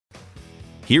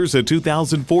Here's a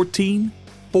 2014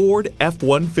 Ford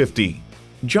F-150.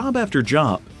 Job after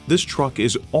job, this truck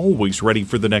is always ready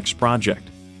for the next project.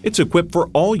 It's equipped for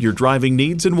all your driving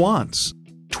needs and wants.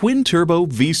 Twin-turbo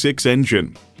V6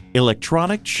 engine,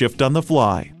 electronic shift on the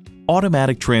fly,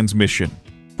 automatic transmission,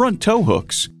 front tow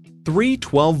hooks, 3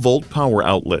 12-volt power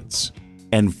outlets,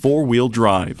 and 4-wheel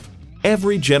drive.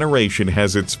 Every generation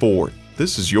has its Ford.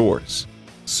 This is yours.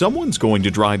 Someone's going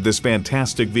to drive this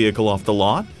fantastic vehicle off the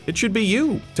lot. It should be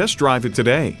you. Test drive it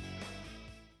today.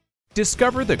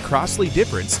 Discover the Crossley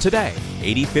difference today.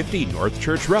 8050 North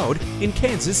Church Road in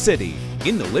Kansas City,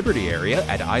 in the Liberty area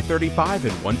at I-35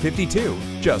 and 152,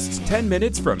 just 10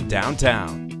 minutes from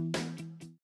downtown.